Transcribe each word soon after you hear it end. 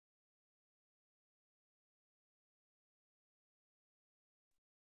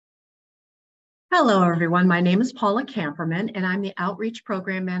Hello, everyone. My name is Paula Kamperman, and I'm the Outreach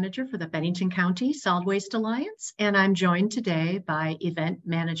Program Manager for the Bennington County Solid Waste Alliance. And I'm joined today by Event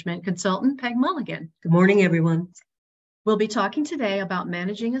Management Consultant Peg Mulligan. Good morning, everyone. We'll be talking today about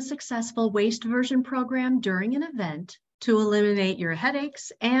managing a successful waste diversion program during an event to eliminate your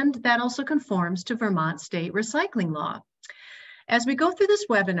headaches, and that also conforms to Vermont state recycling law. As we go through this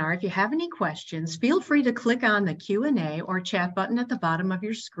webinar, if you have any questions, feel free to click on the Q&A or chat button at the bottom of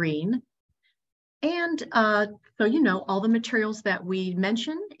your screen. And so you know all the materials that we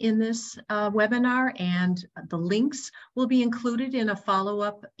mentioned in this webinar, and the links will be included in a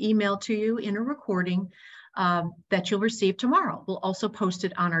follow-up email to you in a recording that you'll receive tomorrow. We'll also post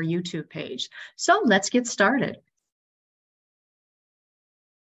it on our YouTube page. So let's get started.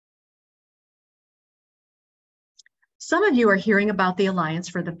 Some of you are hearing about the Alliance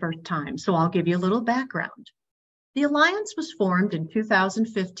for the first time, so I'll give you a little background. The Alliance was formed in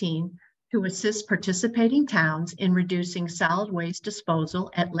 2015 to assist participating towns in reducing solid waste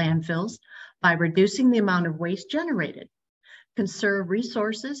disposal at landfills by reducing the amount of waste generated, conserve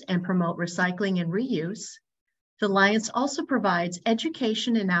resources, and promote recycling and reuse. The Alliance also provides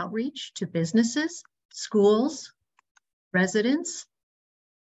education and outreach to businesses, schools, residents,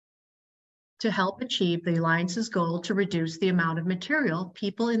 to help achieve the Alliance's goal to reduce the amount of material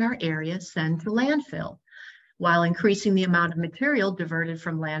people in our area send to landfill, while increasing the amount of material diverted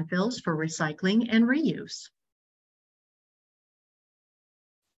from landfills for recycling and reuse.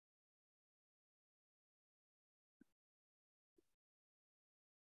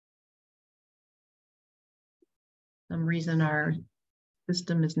 For some reason our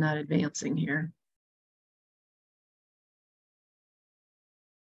system is not advancing here.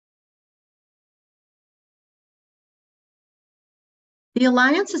 The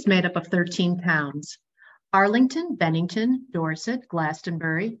Alliance is made up of 13 towns: Arlington, Bennington, Dorset,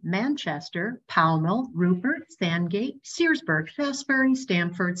 Glastonbury, Manchester, Pownell, Rupert, Sandgate, Searsburg, Shaftesbury,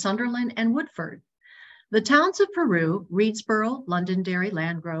 Stamford, Sunderland, and Woodford. The towns of Peru, Reedsboro, Londonderry,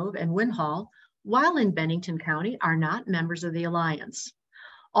 Landgrove, and Winhall, while in Bennington County, are not members of the Alliance.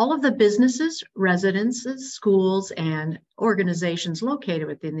 All of the businesses, residences, schools, and organizations located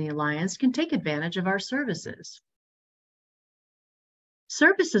within the Alliance can take advantage of our services.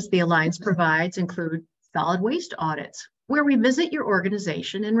 Services the Alliance provides include solid waste audits, where we visit your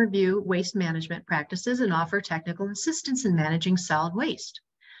organization and review waste management practices and offer technical assistance in managing solid waste.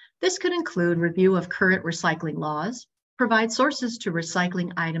 This could include review of current recycling laws, provide sources to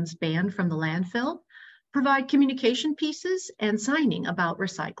recycling items banned from the landfill, provide communication pieces and signing about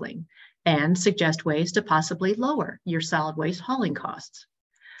recycling, and suggest ways to possibly lower your solid waste hauling costs.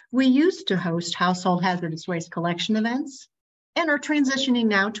 We used to host household hazardous waste collection events, and are transitioning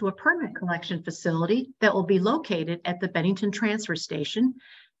now to a permanent collection facility that will be located at the Bennington Transfer Station,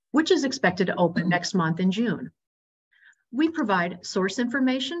 which is expected to open next month in June. We provide source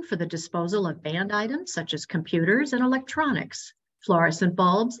information for the disposal of banned items such as computers and electronics, fluorescent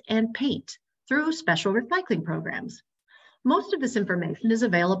bulbs, and paint through special recycling programs. Most of this information is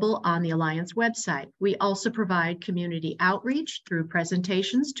available on the Alliance website. We also provide community outreach through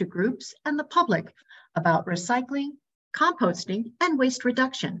presentations to groups and the public about recycling, composting, and waste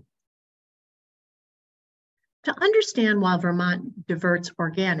reduction. To understand why Vermont diverts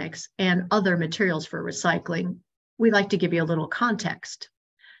organics and other materials for recycling, we like to give you a little context.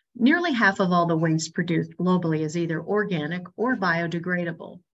 Nearly half of all the waste produced globally is either organic or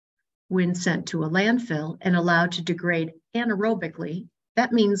biodegradable. When sent to a landfill and allowed to degrade anaerobically,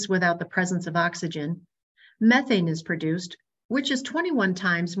 that means without the presence of oxygen, methane is produced, which is 21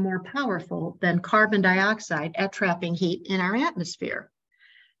 times more powerful than carbon dioxide at trapping heat in our atmosphere.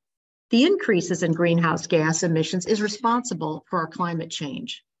 The increases in greenhouse gas emissions is responsible for our climate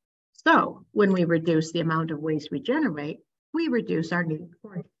change. So when we reduce the amount of waste we generate, we reduce our need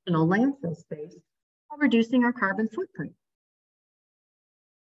for additional landfill space while reducing our carbon footprint.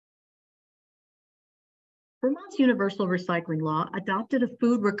 Vermont's Universal Recycling Law adopted a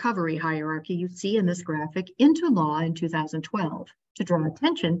food recovery hierarchy you see in this graphic into law in 2012 to draw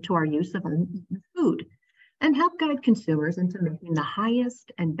attention to our use of uneaten food and help guide consumers into making the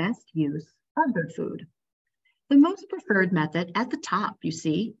highest and best use of their food. The most preferred method at the top, you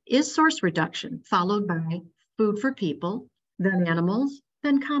see, is source reduction, followed by food for people, then animals,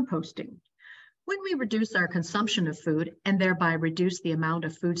 then composting. When we reduce our consumption of food and thereby reduce the amount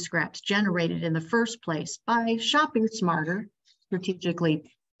of food scraps generated in the first place by shopping smarter,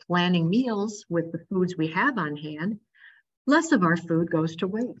 strategically planning meals with the foods we have on hand, less of our food goes to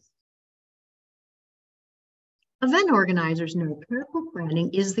waste. Event organizers know careful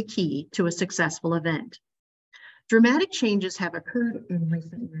planning is the key to a successful event. Dramatic changes have occurred in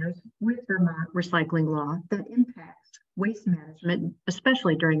recent years with Vermont recycling law that impacts waste management,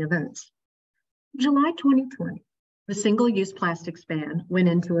 especially during events. July 2020, the single-use plastics ban went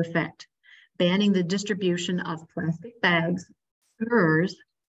into effect, banning the distribution of plastic bags, stirrers,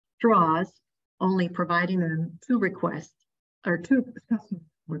 straws, only providing them two customer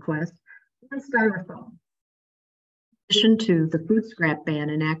requests, and styrofoam. In addition to the food scrap ban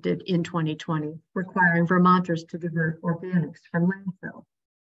enacted in 2020, requiring Vermonters to divert organics from landfill.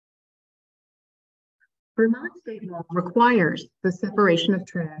 Vermont state law requires the separation of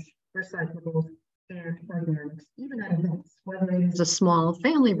trash, recyclables, and organics, even at events, whether it is a small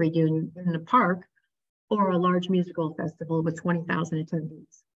family reunion in a park or a large musical festival with 20,000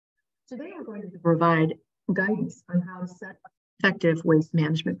 attendees. Today, I'm going to provide guidance on how to set up an effective waste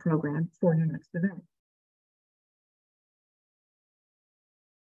management program for your next event.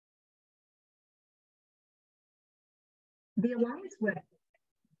 The Alliance website,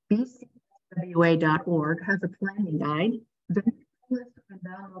 bcwa.org, has a planning guide, the list of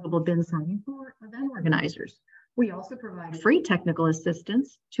downloadable bin signing for event organizers. We also provide free technical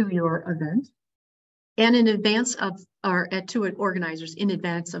assistance to your event and in advance of, or to organizers in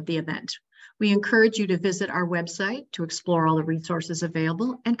advance of the event. We encourage you to visit our website to explore all the resources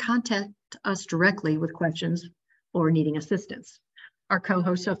available and contact us directly with questions or needing assistance. Our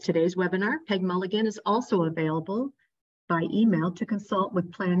co-host of today's webinar, Peg Mulligan, is also available by email to consult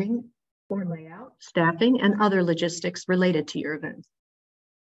with planning or layout, staffing, and other logistics related to your event.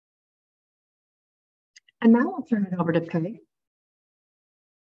 And now I'll turn it over to Peg.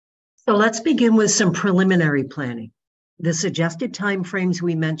 So let's begin with some preliminary planning. The suggested timeframes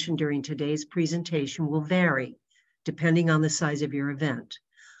we mentioned during today's presentation will vary depending on the size of your event.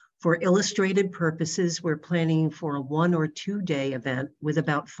 For illustrated purposes, we're planning for a 1 or 2 day event with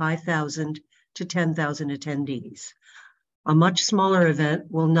about 5,000 to 10,000 attendees. A much smaller event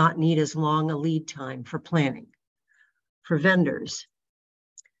will not need as long a lead time for planning. For vendors,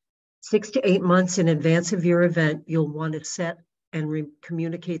 6 to 8 months in advance of your event, you'll want to set and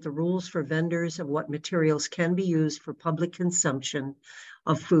communicate the rules for vendors of what materials can be used for public consumption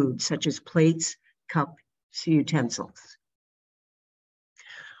of food, such as plates, cups, utensils.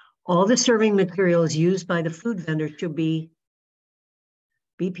 All the serving materials used by the food vendor should be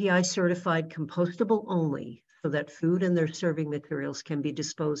BPI certified compostable only, so that food and their serving materials can be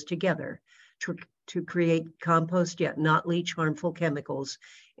disposed together to create compost yet not leach harmful chemicals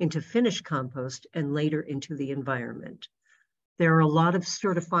into finished compost and later into the environment. There are a lot of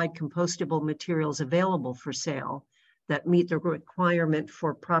certified compostable materials available for sale that meet the requirement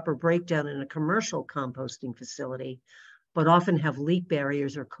for proper breakdown in a commercial composting facility, but often have leak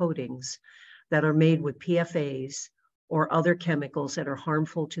barriers or coatings that are made with PFAs or other chemicals that are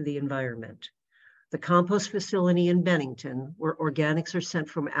harmful to the environment. The compost facility in Bennington, where organics are sent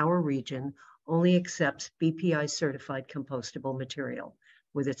from our region, only accepts BPI certified compostable material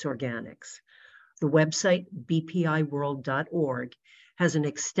with its organics. The website bpiworld.org has an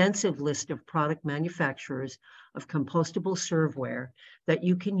extensive list of product manufacturers of compostable serveware that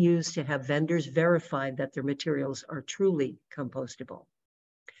you can use to have vendors verify that their materials are truly compostable.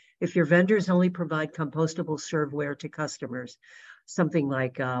 If your vendors only provide compostable serveware to customers, something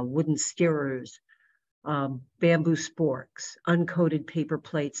like wooden stirrers, bamboo sporks, uncoated paper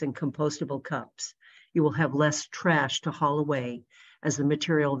plates, and compostable cups, you will have less trash to haul away, as the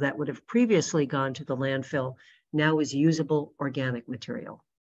material that would have previously gone to the landfill now is usable organic material.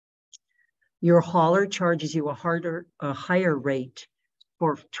 Your hauler charges you a higher rate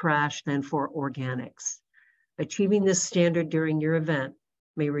for trash than for organics. Achieving this standard during your event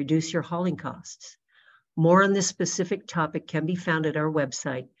may reduce your hauling costs. More on this specific topic can be found at our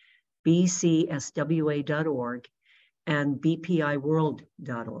website, bcswa.org and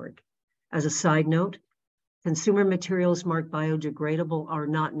bpiworld.org. As a side note, consumer materials marked biodegradable are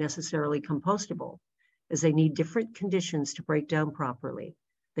not necessarily compostable, as they need different conditions to break down properly.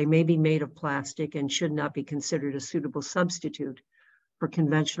 They may be made of plastic and should not be considered a suitable substitute for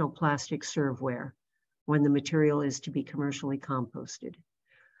conventional plastic serveware when the material is to be commercially composted.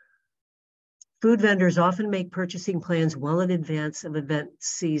 Food vendors often make purchasing plans well in advance of event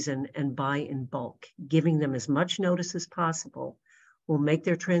season and buy in bulk. Giving them as much notice as possible will make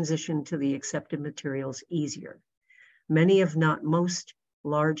their transition to the accepted materials easier. Many, if not most,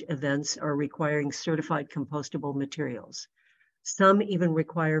 large events are requiring certified compostable materials. Some even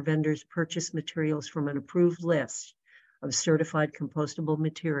require vendors purchase materials from an approved list of certified compostable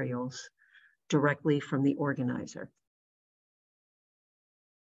materials directly from the organizer.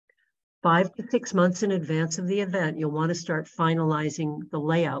 5 to 6 months in advance of the event, you'll want to start finalizing the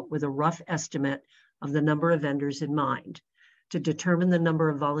layout with a rough estimate of the number of vendors in mind to determine the number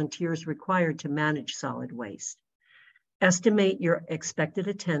of volunteers required to manage solid waste. Estimate your expected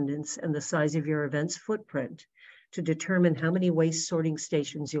attendance and the size of your event's footprint to determine how many waste sorting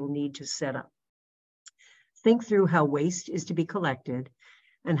stations you'll need to set up. Think through how waste is to be collected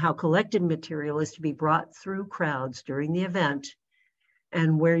and how collected material is to be brought through crowds during the event,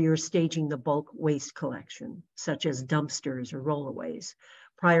 and where you're staging the bulk waste collection, such as dumpsters or rollaways,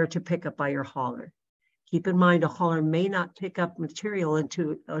 prior to pickup by your hauler. Keep in mind, a hauler may not pick up material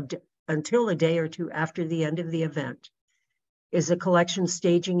until a day or two after the end of the event. Is the collection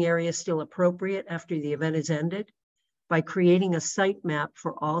staging area still appropriate after the event is ended? By creating a site map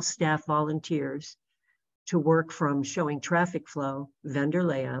for all staff volunteers to work from, showing traffic flow, vendor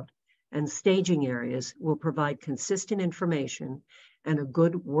layout, and staging areas will provide consistent information and a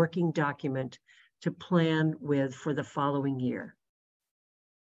good working document to plan with for the following year.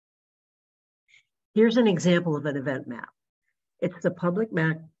 Here's an example of an event map. It's the public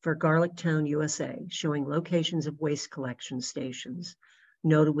map for Garlictown, USA, showing locations of waste collection stations,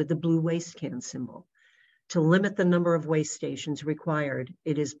 noted with the blue waste can symbol. To limit the number of waste stations required,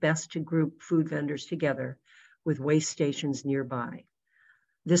 it is best to group food vendors together with waste stations nearby.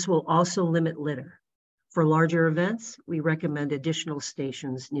 This will also limit litter. For larger events, we recommend additional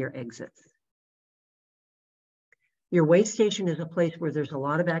stations near exits. Your waste station is a place where there's a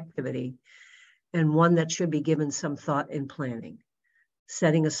lot of activity and one that should be given some thought in planning.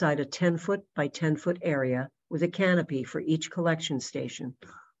 Setting aside a 10-foot by 10-foot area with a canopy for each collection station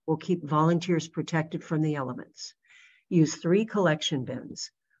will keep volunteers protected from the elements. Use 3 collection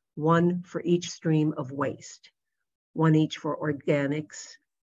bins, 1 for each stream of waste, 1 each for organics,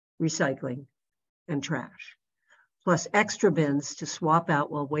 recycling, and trash, plus extra bins to swap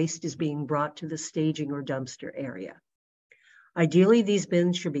out while waste is being brought to the staging or dumpster area. Ideally, these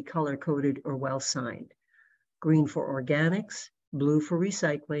bins should be color-coded or well-signed: green for organics, blue for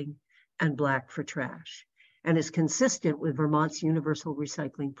recycling, and black for trash, and is consistent with Vermont's universal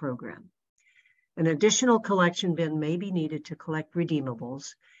recycling program. An additional collection bin may be needed to collect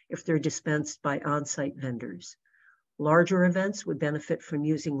redeemables if they're dispensed by on-site vendors. Larger events would benefit from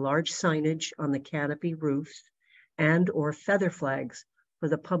using large signage on the canopy roofs and/or feather flags for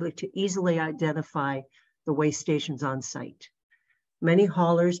the public to easily identify the waste stations on site. Many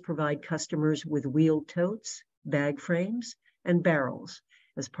haulers provide customers with wheeled totes, bag frames, and barrels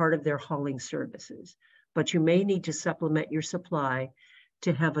as part of their hauling services, but you may need to supplement your supply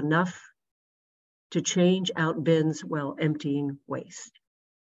to have enough to change out bins while emptying waste.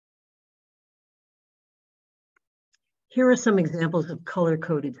 Here are some examples of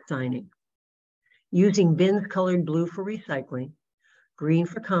color-coded signing. Using bins colored blue for recycling, green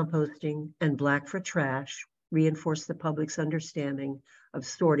for composting, and black for trash reinforce the public's understanding of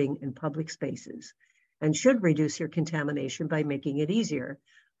sorting in public spaces and should reduce your contamination by making it easier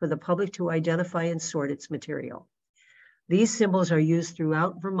for the public to identify and sort its material. These symbols are used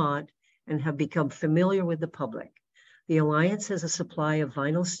throughout Vermont and have become familiar with the public. The Alliance has a supply of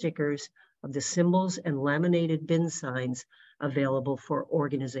vinyl stickers of the symbols and laminated bin signs available for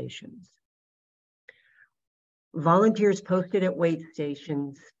organizations. Volunteers posted at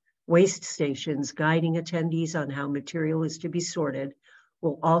waste stations guiding attendees on how material is to be sorted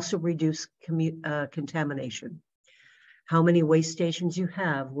will also reduce contamination. How many waste stations you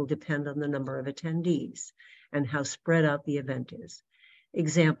have will depend on the number of attendees and how spread out the event is.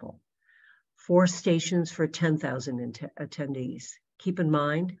 Example, 4 stations for 10,000 attendees. Keep in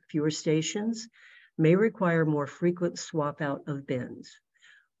mind, fewer stations may require more frequent swap out of bins.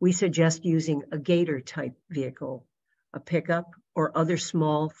 We suggest using a gator type vehicle, a pickup, or other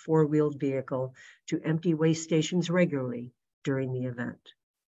small 4-wheeled vehicle to empty waste stations regularly during the event.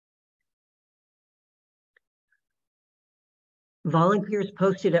 Volunteers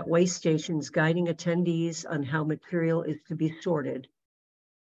posted at waste stations guiding attendees on how material is to be sorted.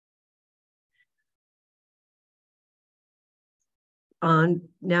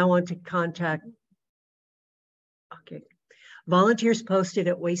 Now on to contact. Okay. Volunteers posted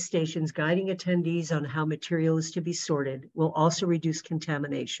at waste stations guiding attendees on how material is to be sorted will also reduce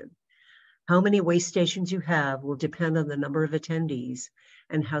contamination. How many waste stations you have will depend on the number of attendees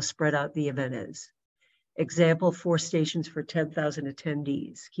and how spread out the event is. Example, 4 stations for 10,000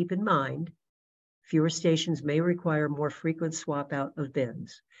 attendees. Keep in mind, fewer stations may require more frequent swap out of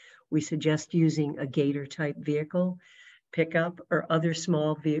bins. We suggest using a gator type vehicle, pickup, or other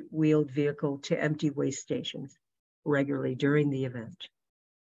small wheeled vehicle to empty waste stations regularly during the event.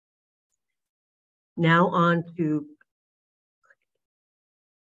 Now on to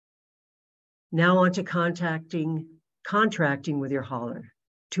contracting with your hauler.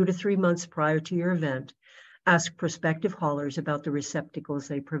 2 to 3 months prior to your event, ask prospective haulers about the receptacles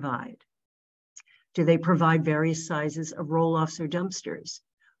they provide. Do they provide various sizes of roll-offs or dumpsters?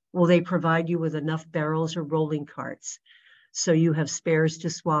 Will they provide you with enough barrels or rolling carts so you have spares to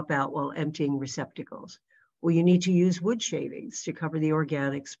swap out while emptying receptacles? Will you need to use wood shavings to cover the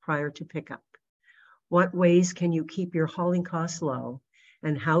organics prior to pickup? What ways can you keep your hauling costs low?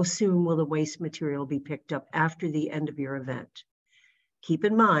 And how soon will the waste material be picked up after the end of your event? Keep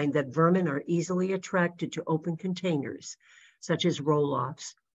in mind that vermin are easily attracted to open containers, such as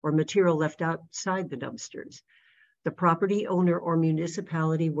roll-offs or material left outside the dumpsters. The property owner or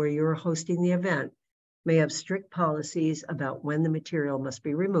municipality where you're hosting the event may have strict policies about when the material must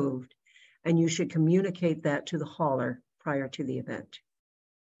be removed, and you should communicate that to the hauler prior to the event.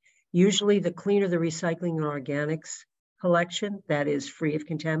 Usually, the cleaner the recycling and organics collection, that is free of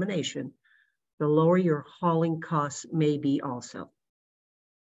contamination, the lower your hauling costs may be also.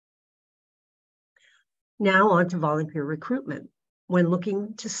 Now on to volunteer recruitment. When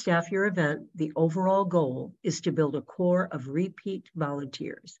looking to staff your event, the overall goal is to build a core of repeat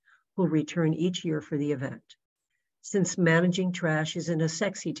volunteers who return each year for the event. Since managing trash isn't a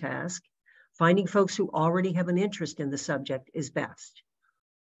sexy task, finding folks who already have an interest in the subject is best.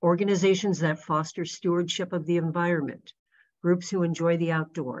 Organizations that foster stewardship of the environment, groups who enjoy the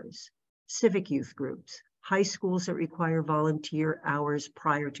outdoors, civic youth groups, high schools that require volunteer hours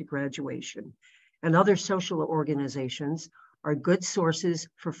prior to graduation, and other social organizations are good sources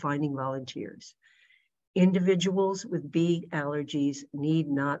for finding volunteers. Individuals with bee allergies need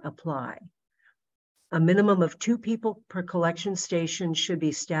not apply. A minimum of 2 people per collection station should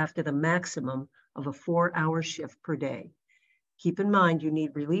be staffed at a maximum of a 4-hour shift per day. Keep in mind you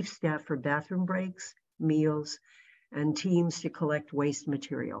need relief staff for bathroom breaks, meals, and teams to collect waste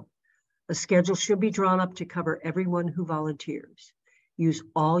material. A schedule should be drawn up to cover everyone who volunteers. Use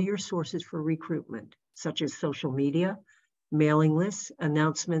all your sources for recruitment, such as social media, mailing lists,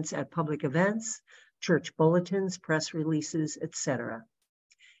 announcements at public events, church bulletins, press releases, etc.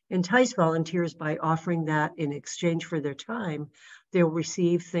 Entice volunteers by offering that in exchange for their time, they'll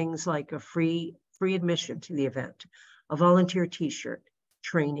receive things like a free admission to the event, a volunteer t-shirt,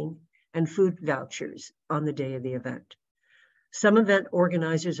 training, and food vouchers on the day of the event. Some event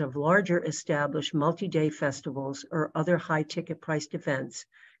organizers of larger established multi-day festivals or other high-ticket priced events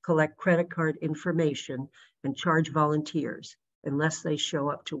collect credit card information and charge volunteers unless they show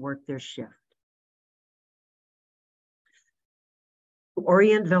up to work their shift. To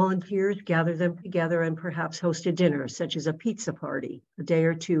orient volunteers, gather them together and perhaps host a dinner, such as a pizza party, a day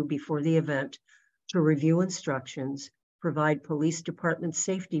or 2 before the event to review instructions, provide police department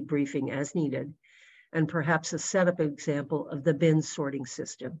safety briefing as needed, and perhaps a setup example of the bin sorting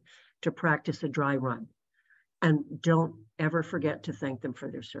system to practice a dry run. And don't ever forget to thank them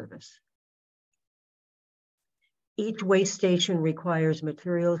for their service. Each waste station requires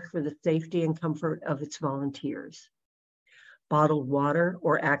materials for the safety and comfort of its volunteers. Bottled water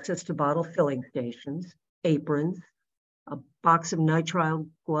or access to bottle filling stations, aprons, a box of nitrile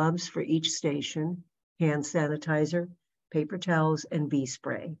gloves for each station, hand sanitizer, paper towels, and bee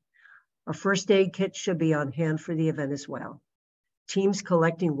spray. A first aid kit should be on hand for the event as well. Teams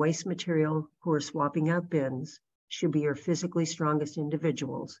collecting waste material who are swapping out bins should be your physically strongest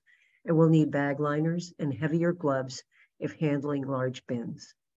individuals and will need bag liners and heavier gloves if handling large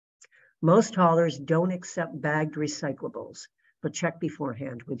bins. Most haulers don't accept bagged recyclables, but check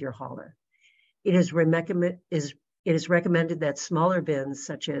beforehand with your hauler. It is recommended that smaller bins,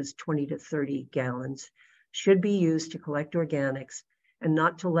 such as 20 to 30 gallons, should be used to collect organics and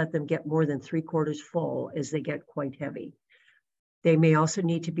not to let them get more than 3/4 full as they get quite heavy. They may also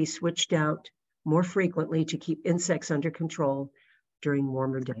need to be switched out more frequently to keep insects under control during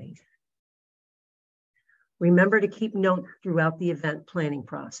warmer days. Remember to keep notes throughout the event planning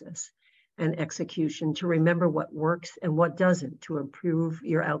process and execution to remember what works and what doesn't to improve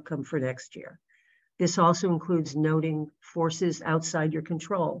your outcome for next year. This also includes noting forces outside your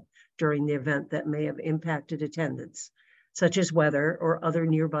control during the event that may have impacted attendance, such as weather or other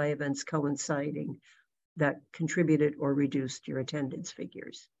nearby events coinciding that contributed or reduced your attendance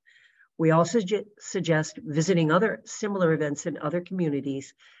figures. We also suggest visiting other similar events in other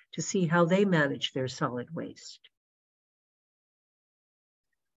communities to see how they manage their solid waste.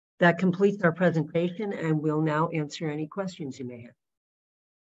 That completes our presentation, and we'll now answer any questions you may have.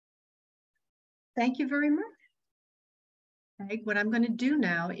 Thank you very much. Peg, what I'm going to do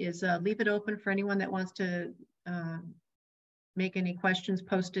now is leave it open for anyone that wants to make any questions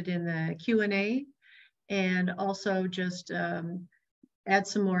posted in the Q&A, and also just add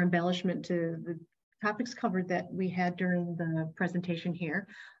some more embellishment to topics covered that we had during the presentation here.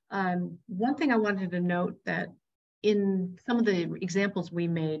 One thing I wanted to note that in some of the examples we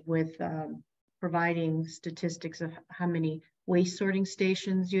made with providing statistics of how many waste sorting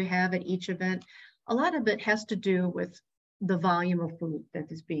stations you have at each event, a lot of it has to do with the volume of food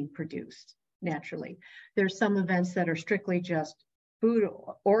that is being produced naturally. There's some events that are strictly just food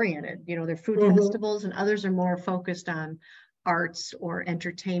oriented, you know, they're food festivals, and others are more focused on arts or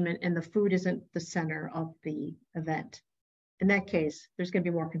entertainment, and the food isn't the center of the event. In that case, there's going to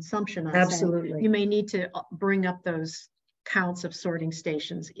be more consumption on Absolutely. site. You may need to bring up those counts of sorting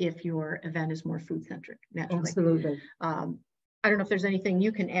stations if your event is more food centric, naturally. Absolutely. I don't know if there's anything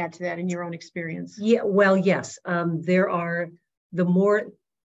you can add to that in your own experience. Yeah, well, yes, there are,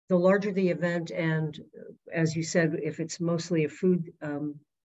 the larger the event, and as you said, if it's mostly a food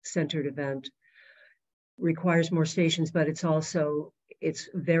centered event, requires more stations, but it's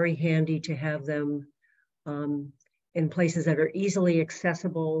very handy to have them in places that are easily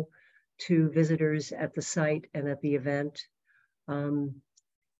accessible to visitors at the site and at the event.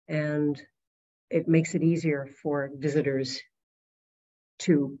 And it makes it easier for visitors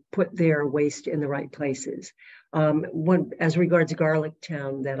to put their waste in the right places. As regards Garlic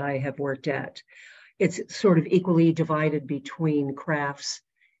Town that I have worked at, it's sort of equally divided between crafts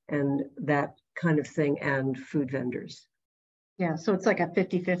and that kind of thing and food vendors. Yeah, so it's like a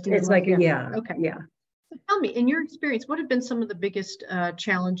 50-50. It's like, yeah. Okay. Yeah. So tell me, in your experience, what have been some of the biggest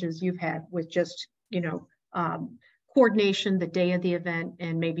challenges you've had with just, you know, coordination the day of the event,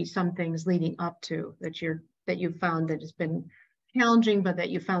 and maybe some things leading up to that you've found that has been challenging, but that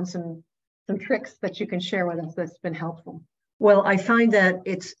you found some tricks that you can share with us that's been helpful? Well, I find that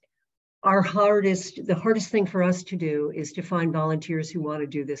it's the hardest thing for us to do is to find volunteers who want to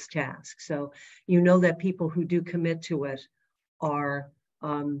do this task. So you know that people who do commit to it are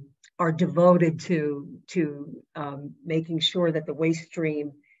devoted to making sure that the waste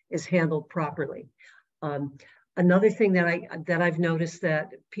stream is handled properly. Another thing that I've noticed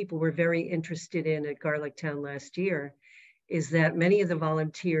that people were very interested in at Garlic Town last year is that many of the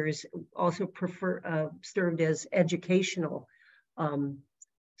volunteers also served as educational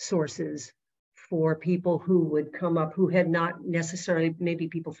sources for people who would come up who had not necessarily, maybe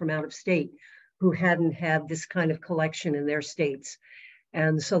people from out of state, who hadn't had this kind of collection in their states.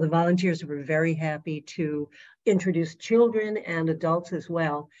 And so the volunteers were very happy to introduce children and adults as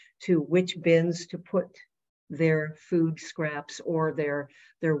well to which bins to put their food scraps or their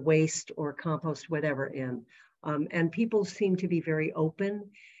waste or compost, whatever, in. And people seem to be very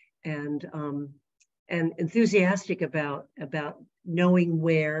open and enthusiastic about knowing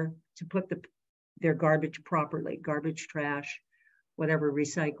where to put their garbage properly, garbage, trash, whatever,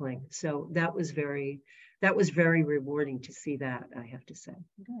 recycling. So that was very rewarding to see that, I have to say.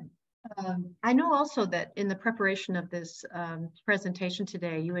 Good. I know also that in the preparation of this presentation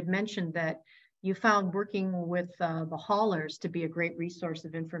today, you had mentioned that you found working with the haulers to be a great resource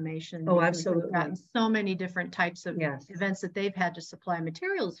of information. Oh, absolutely. We've gotten so many different types of Yes. events that they've had to supply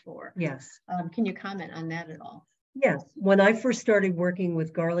materials for. Yes. Can you comment on that at all? Yes. When I first started working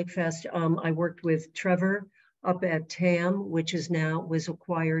with Garlic Fest, I worked with Trevor up at TAM, which was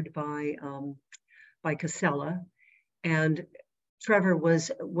acquired by Casella, and Trevor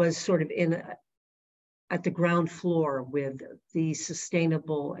was sort of at the ground floor with the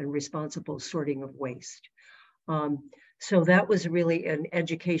sustainable and responsible sorting of waste. So that was really an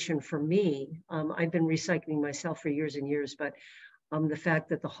education for me. I've been recycling myself for years and years, but the fact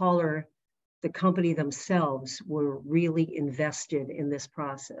that the company themselves were really invested in this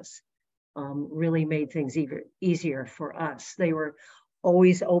process really made things easier for us. They were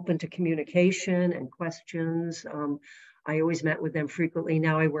always open to communication and questions. I always met with them frequently.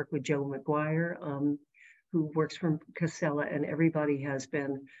 Now I work with Joe McGuire, who works from Casella, and everybody has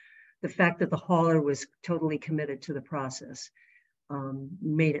been, the fact that the hauler was totally committed to the process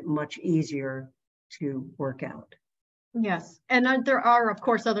made it much easier to work out. Yes, and there are, of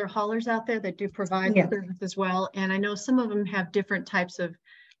course, other haulers out there that do provide the service as well. And I know some of them have different types of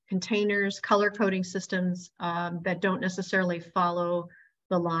containers, color coding systems that don't necessarily follow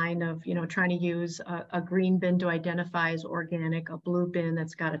the line of, you know, trying to use a green bin to identify as organic, a blue bin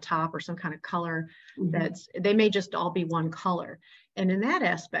that's got a top or some kind of color. They may just all be one color. And in that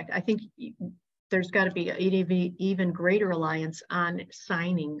aspect, I think there's got to be an even greater reliance on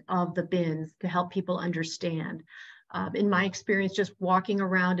signing of the bins to help people understand. In my experience, just walking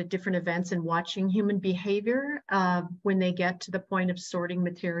around at different events and watching human behavior when they get to the point of sorting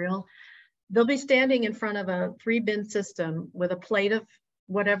material, they'll be standing in front of a 3-bin system with a plate of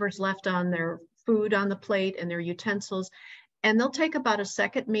whatever's left on their food on the plate and their utensils. and they'll take about a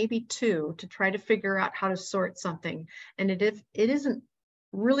second, maybe two, to try to figure out how to sort something. And if it isn't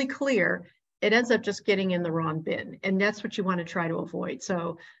really clear, it ends up just getting in the wrong bin. And that's what you want to try to avoid.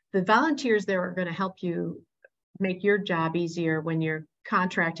 So the volunteers there are going to help you make your job easier when you're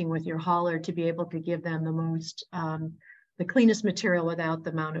contracting with your hauler, to be able to give them the most, the cleanest material without the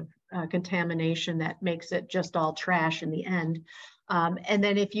amount of contamination that makes it just all trash in the end. And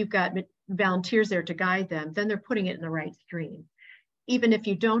then if you've got volunteers there to guide them, then they're putting it in the right stream. Even if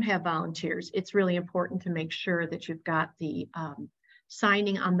you don't have volunteers, it's really important to make sure that you've got the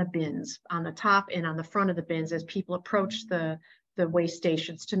signing on the bins, on the top and on the front of the bins as people approach the waste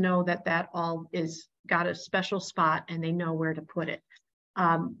stations, to know that that all is got a special spot and they know where to put it.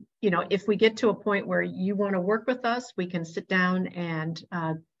 You know, if we get to a point where you want to work with us, we can sit down and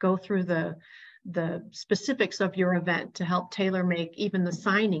go through the specifics of your event to help tailor make even the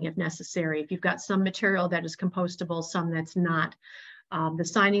signing if necessary. If you've got some material that is compostable, some that's not, the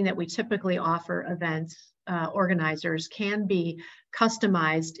signing that we typically offer events organizers can be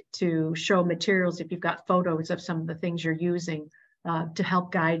customized to show materials. If you've got photos of some of the things you're using, to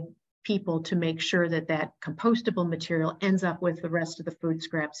help guide people to make sure that that compostable material ends up with the rest of the food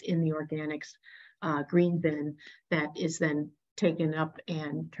scraps in the organics green bin that is then taken up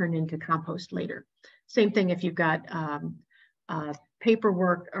and turned into compost later. Same thing if you've got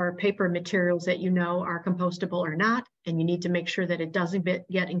paperwork or paper materials that you know are compostable or not, and you need to make sure that it doesn't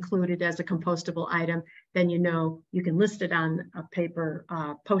get included as a compostable item, then you know you can list it on a paper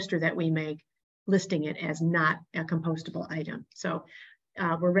poster that we make, listing it as not a compostable item. So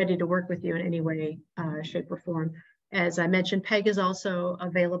we're ready to work with you in any way, shape, or form. As I mentioned, Peg is also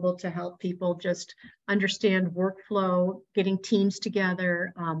available to help people just understand workflow, getting teams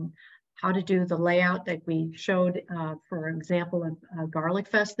together, how to do the layout that we showed, for example, of Garlic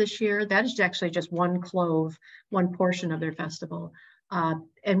Fest this year. That is actually just one clove, one portion of their festival.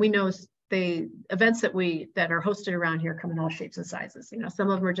 And we know the events that are hosted around here come in all shapes and sizes. You know, some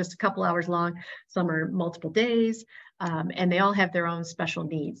of them are just a couple hours long, some are multiple days, and they all have their own special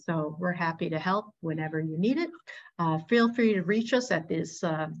needs. So we're happy to help whenever you need it. Feel free to reach us at this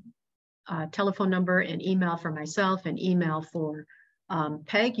telephone number and email for myself and email for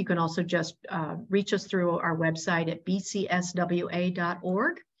Peg. You can also just reach us through our website at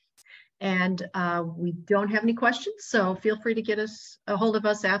bcswa.org. And we don't have any questions, so feel free to get a hold of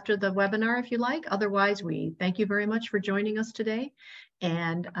us after the webinar if you like. Otherwise, we thank you very much for joining us today,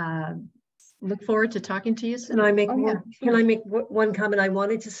 and look forward to talking to you soon. Can I make one comment? I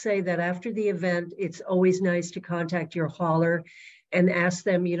wanted to say that after the event, it's always nice to contact your hauler and ask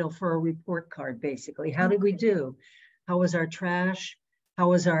them, you know, for a report card, basically. How did we do? How was our trash? How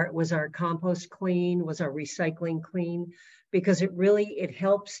was our compost clean? Was our recycling clean? Because it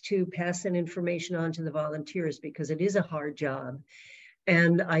helps to pass that information on to the volunteers, because it is a hard job.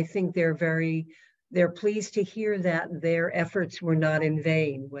 And I think they're pleased to hear that their efforts were not in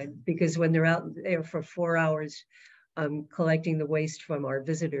vain, because when they're out there for 4 hours collecting the waste from our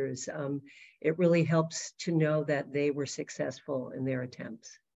visitors, it really helps to know that they were successful in their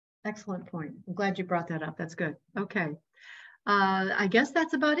attempts. Excellent point. I'm glad you brought that up. That's good. Okay. I guess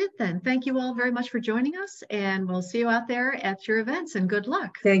that's about it then. Thank you all very much for joining us, and we'll see you out there at your events, and good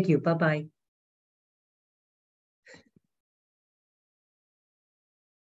luck. Thank you. Bye-bye.